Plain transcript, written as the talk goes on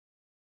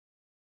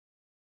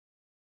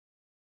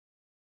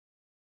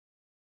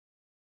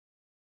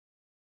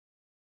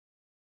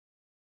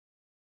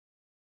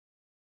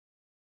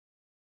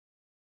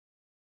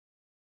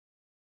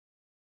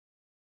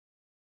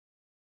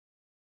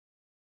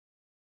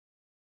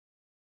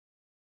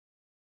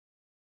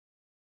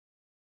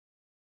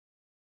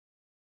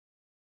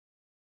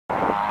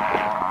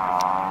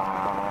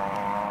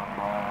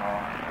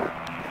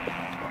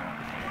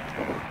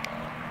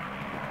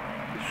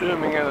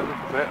zooming in a little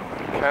bit if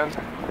you can.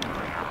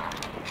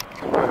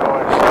 Very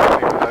high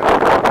standing with those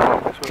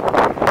lights.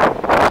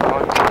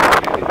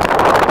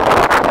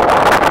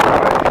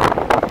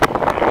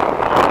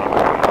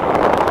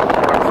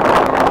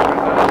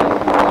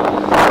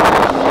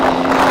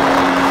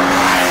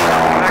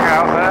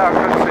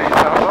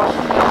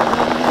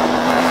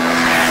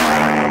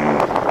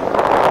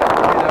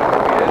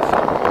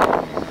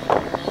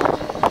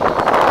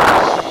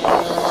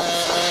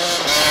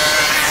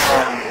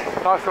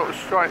 Nice little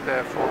straight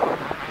there for them.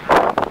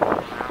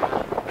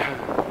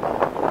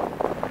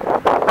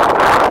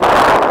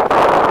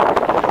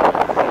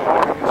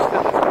 Holding as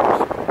still as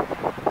possible.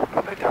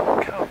 But they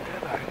don't come, do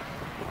they?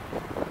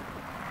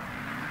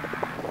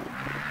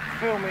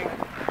 Filming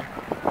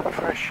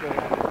fresh air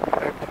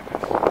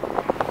emptiness.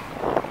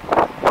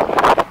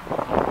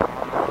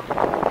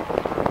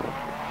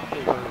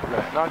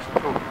 Nice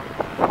little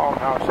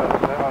farmhouse over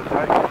there, I'll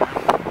take it.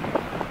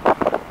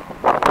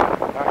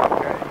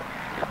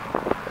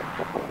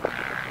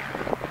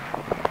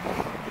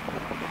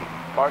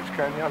 Bike's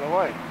going the other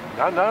way.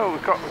 No,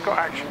 we've got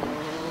action.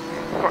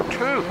 We've got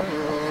two.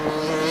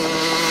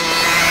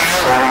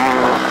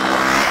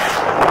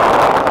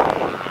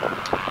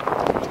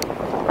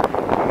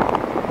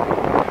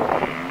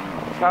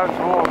 Sounds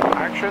more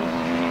action.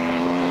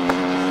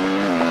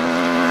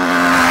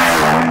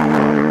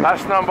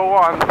 That's number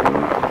one.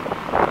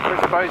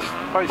 Chris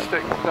base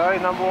stick today,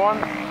 number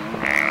one.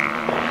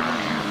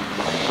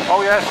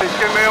 Oh yes, he's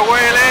giving me a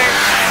wheelie.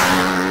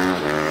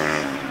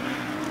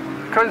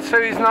 Couldn't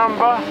see his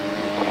number.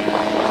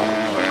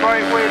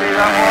 Great wheelie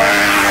that one.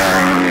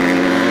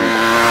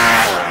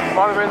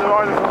 Might have been the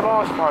rider from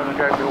last time that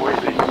gave me a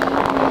wheelie.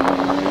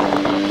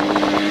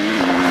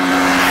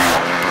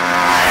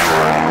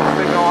 I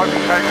think I might be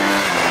taking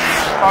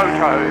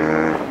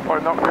photos,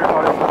 probably not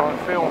realising that I'm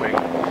filming.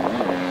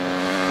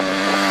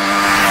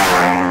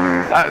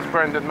 That's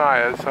Brendan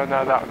Mayers, so I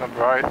know that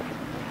number 8.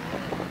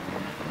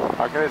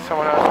 I can hear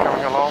someone else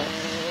coming along.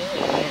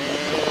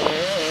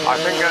 I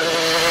think it's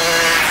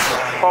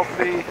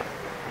probably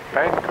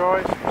Ben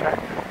Grice,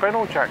 Ben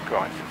or Jack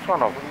Grice, it's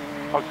one of them.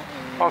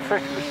 I'm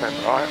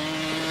 50% right.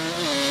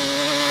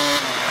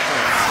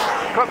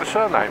 Got the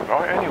surname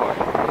right anyway.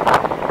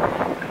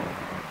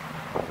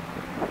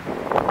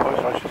 Or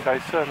I should say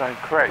surname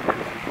correct,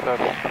 because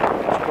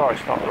it's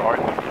Grice, not right.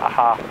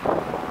 Aha.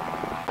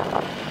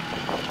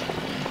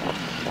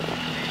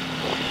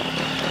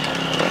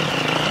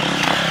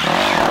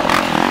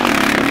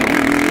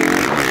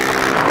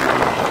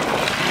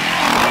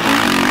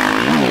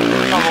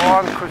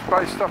 Chris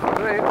base stuff on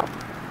there.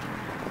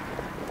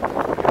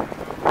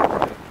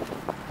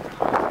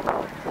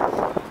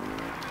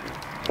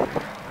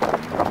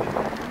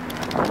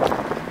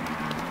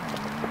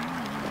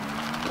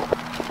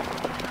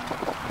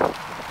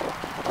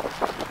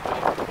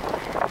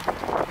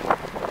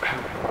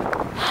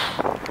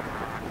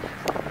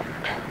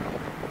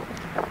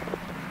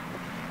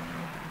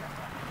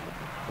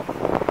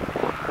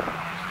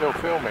 Still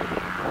filming.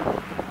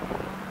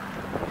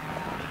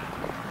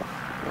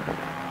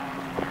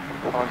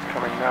 Time's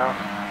coming now.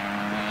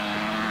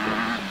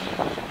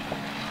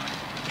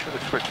 Should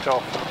have switched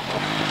off.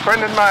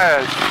 Brendan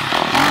Mayers.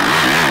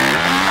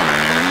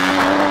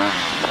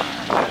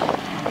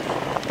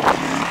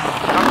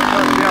 Number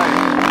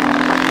 38.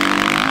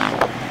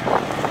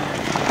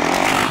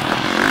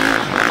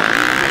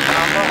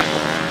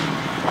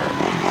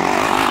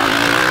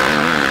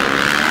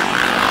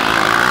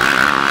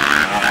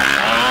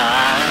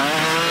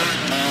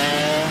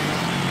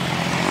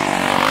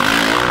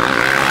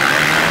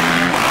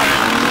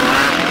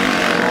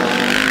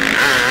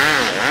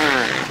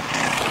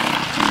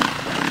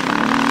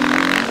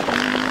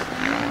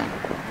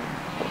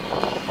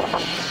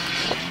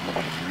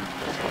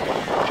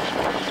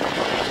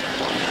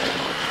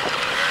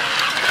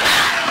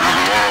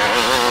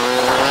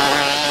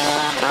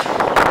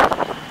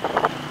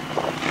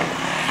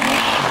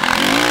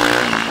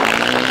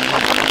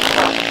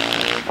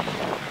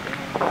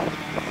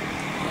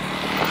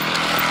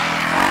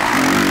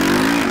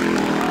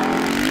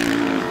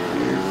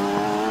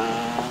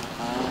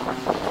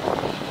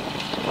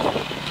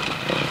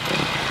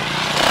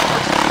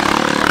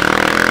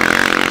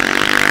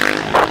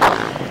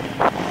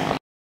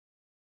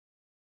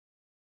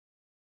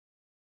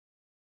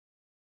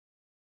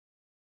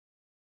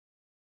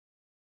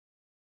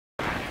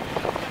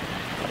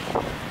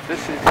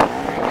 This is the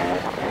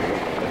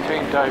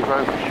Team Dave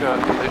Roper shirt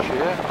for this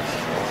year.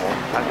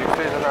 As you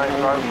see the name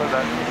Roper,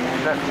 that's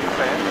definitely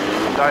Ben,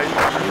 Dave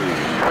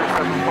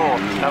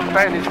 374. Now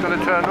Ben is going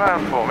to turn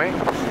around for me.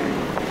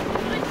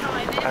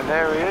 And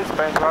there he is,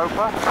 Ben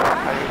Roper.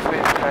 And you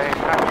see his name,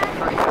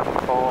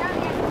 374,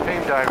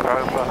 Team Dave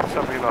Roper,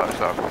 somebody like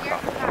that.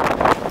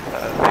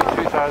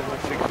 The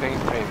 2016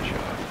 team shirt.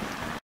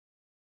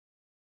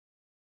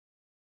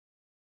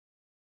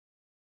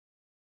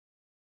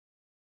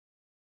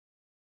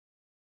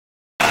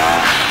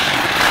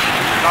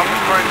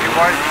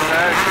 Waiting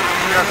there,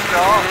 just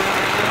off.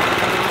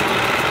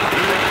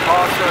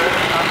 Past the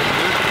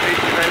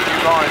 80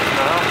 rise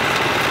now.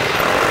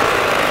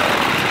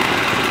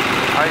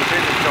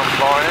 has gone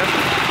by him.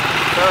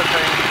 13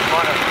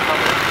 might have to come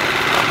in.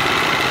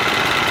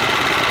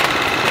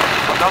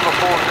 Number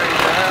 14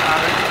 there,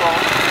 Alex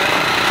Bond.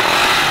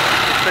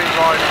 He's been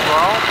riding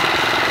well.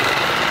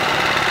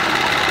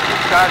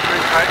 His dad's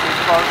been taking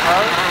his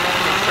photos,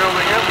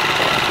 filming him.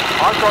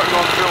 I've got him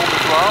on film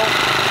as well.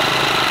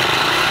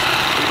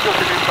 He's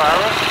looking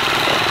embarrassed.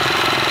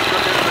 He's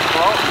looking at the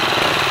clock.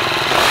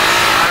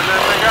 And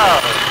then they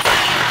go.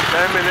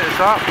 10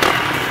 minutes up.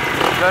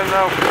 Then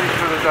they'll finish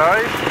for the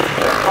day.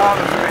 Their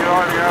partners will be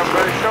riding out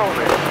very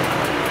shortly.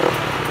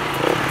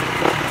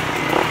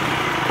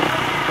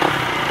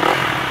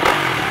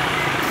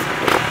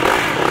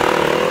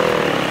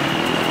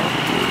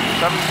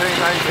 17,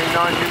 18,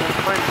 19 and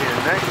 20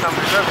 and next, number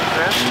 11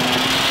 then.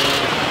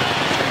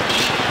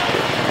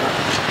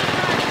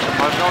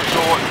 I'm not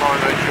sure what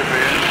time they should be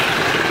in.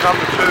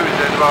 Number 2 is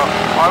in, but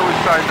I would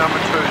say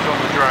number 2 is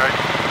on the drag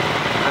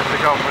as they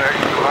go for the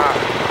extra lap.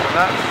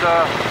 And that's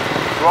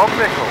Rob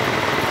Mickle.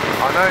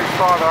 I know his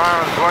father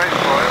Aaron's waiting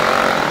for him.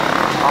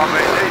 I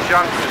mean, these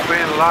youngsters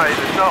being late,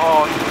 it's not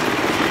on.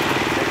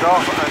 He's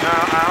off and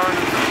now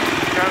Aaron's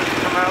going to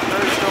come out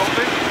very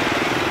shortly.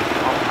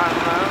 I'll pan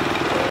round.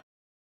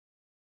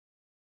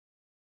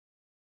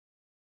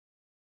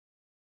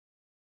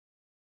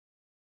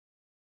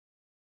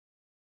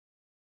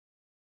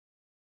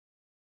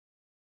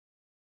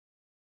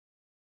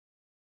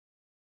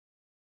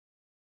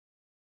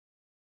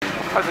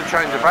 I had to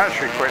change the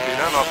battery quickly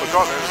then, I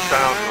forgot that it's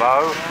down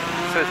low.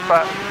 It says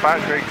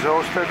battery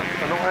exhausted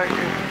and away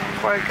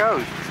it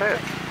goes, that's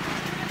it.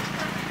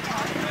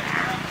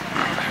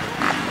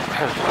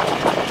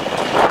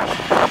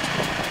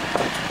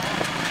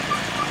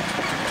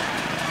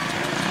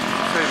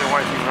 See the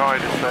waiting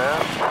riders there.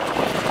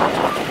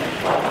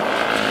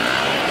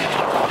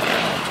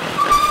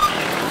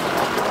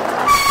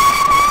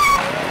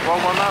 Well,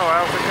 we'll know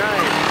how's the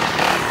game.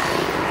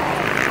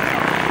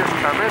 Just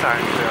come in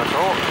actually, I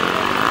thought.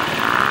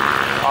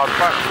 Our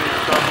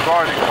practice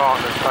riding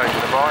partner's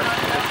taking the bike.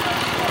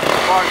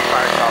 The bike's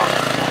back up.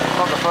 It's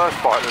not the first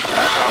bike that's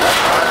back up.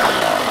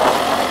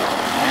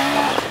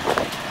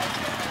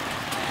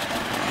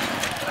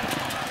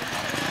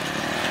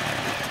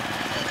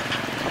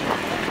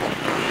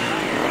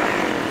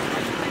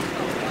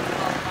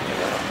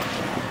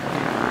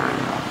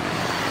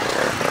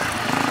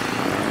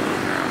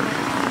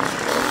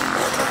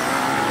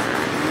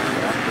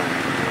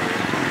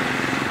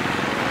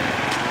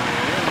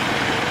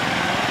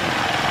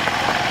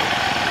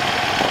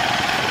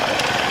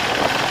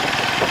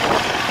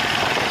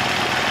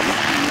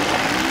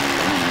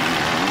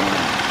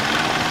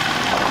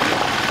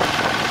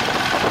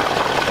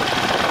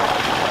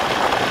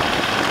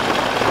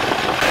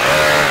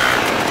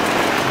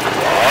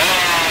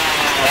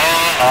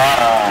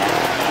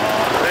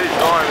 These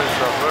riders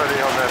are really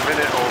on their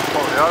minute or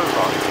probably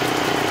over.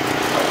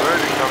 They're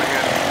really coming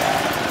in.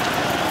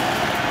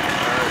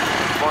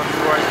 Once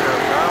the weight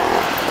goes out,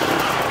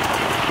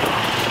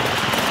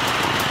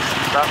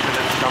 that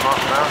minute's come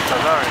up now, so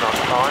they're in on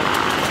time.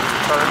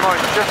 So they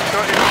might just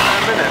got in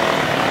their minute.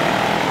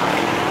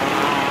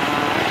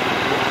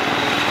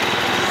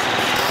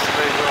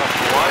 These are off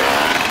the way.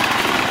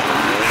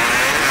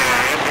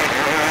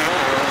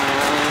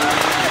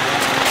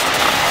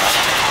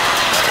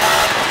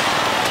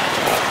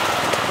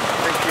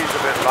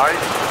 Light.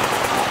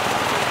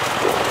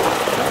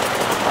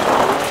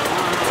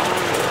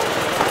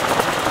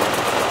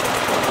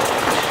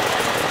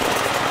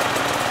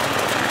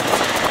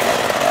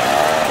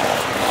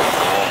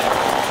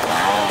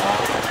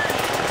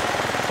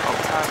 I'll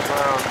pan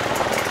round.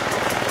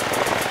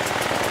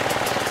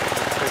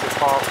 See the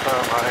far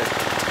turn, mate.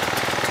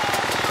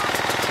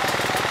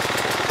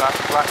 That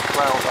black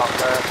cloud up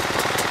there.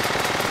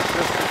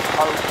 Just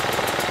hope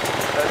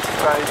that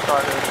stays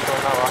like this for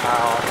another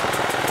hour.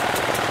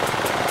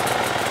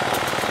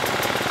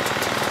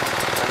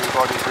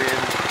 Everybody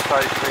being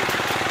safely.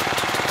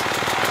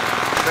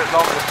 A bit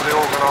longer for the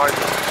organisers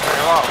to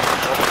clear up.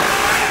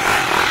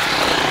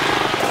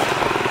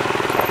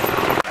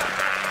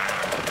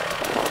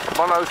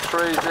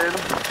 103's in.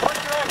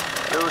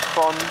 Lewis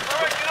Bond.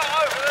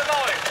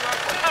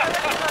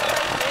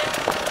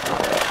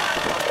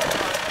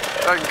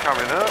 They can come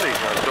in early, I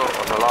thought,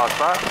 on the last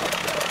lap.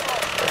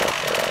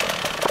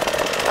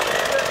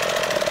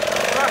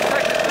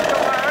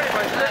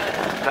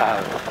 No.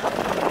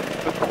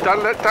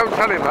 Don't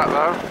tell him that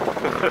though.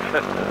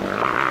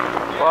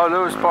 Well,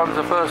 Lewis Bond's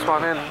the first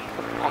one in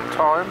on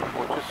time,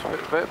 or just a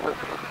bit, but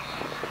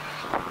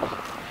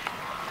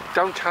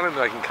don't tell him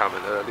they can come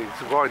in early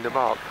to wind them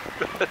up.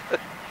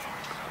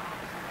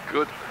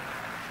 Good.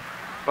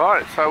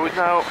 Right, so we're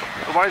now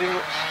awaiting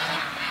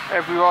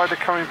every rider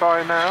coming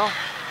by now.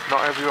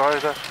 Not every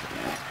rider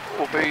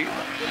will be.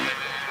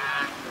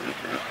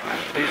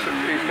 He's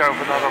going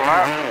for another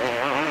lap.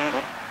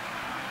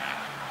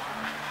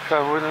 So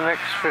within the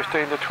next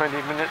 15 to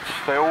 20 minutes,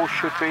 they all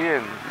should be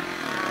in.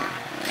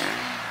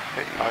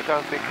 I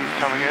don't think he's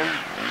coming in.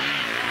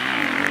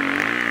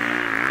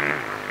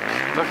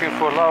 Looking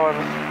for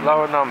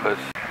lower numbers.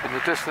 In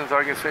the distance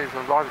I can see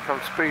some line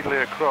come speedily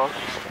across.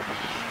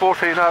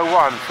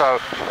 14:01, so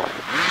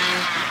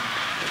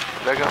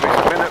they're going to be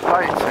a minute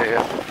late here.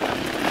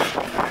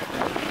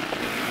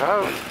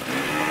 No,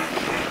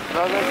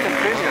 they're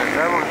continuing.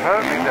 They won't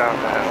hurt me down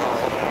there.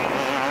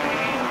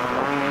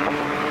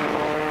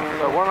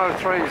 So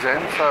 103's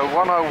in, so 101,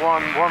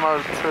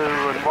 102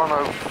 and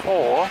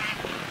 104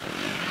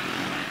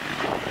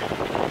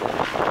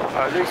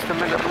 are at least a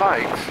minute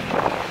late.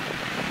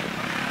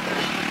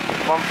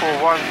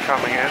 141's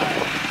coming in.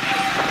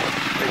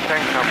 He can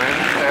come in.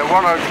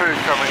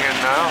 102's coming in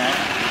now.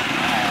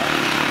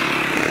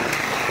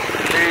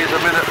 He's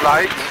a minute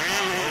late.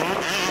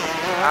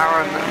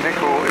 Aaron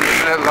Nickel is a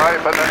minute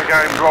late, but then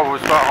again Rob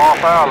was about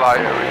half hour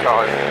late every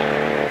time.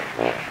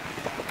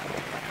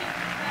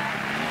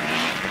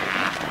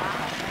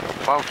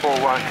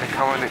 141 can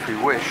come in if you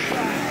wish,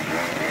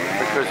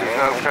 because there's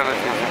no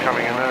penalties for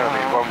coming in early.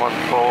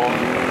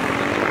 114.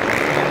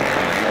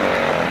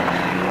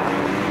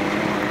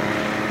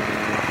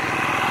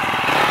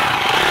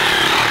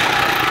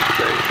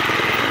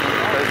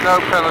 There's no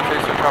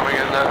penalties for coming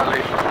in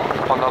early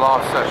on the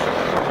last session.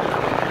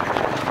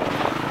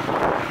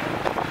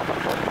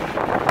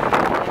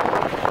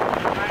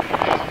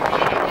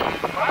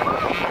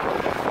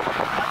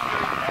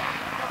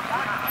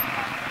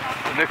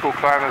 The Nickel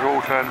clan has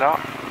all turned up.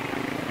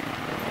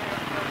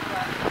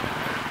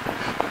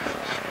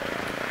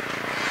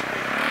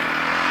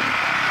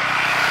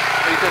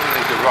 He doesn't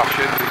need to rush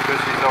in because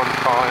he's on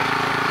time.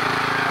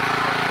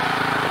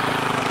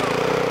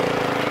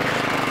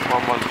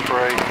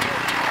 113.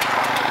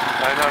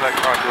 I know they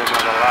can't do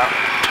another lap.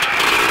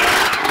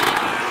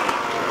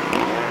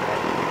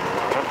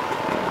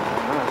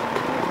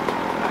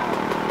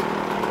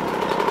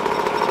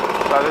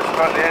 So this is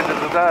about the end of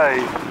the day.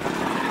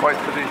 Wait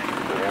till the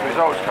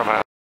results come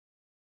out.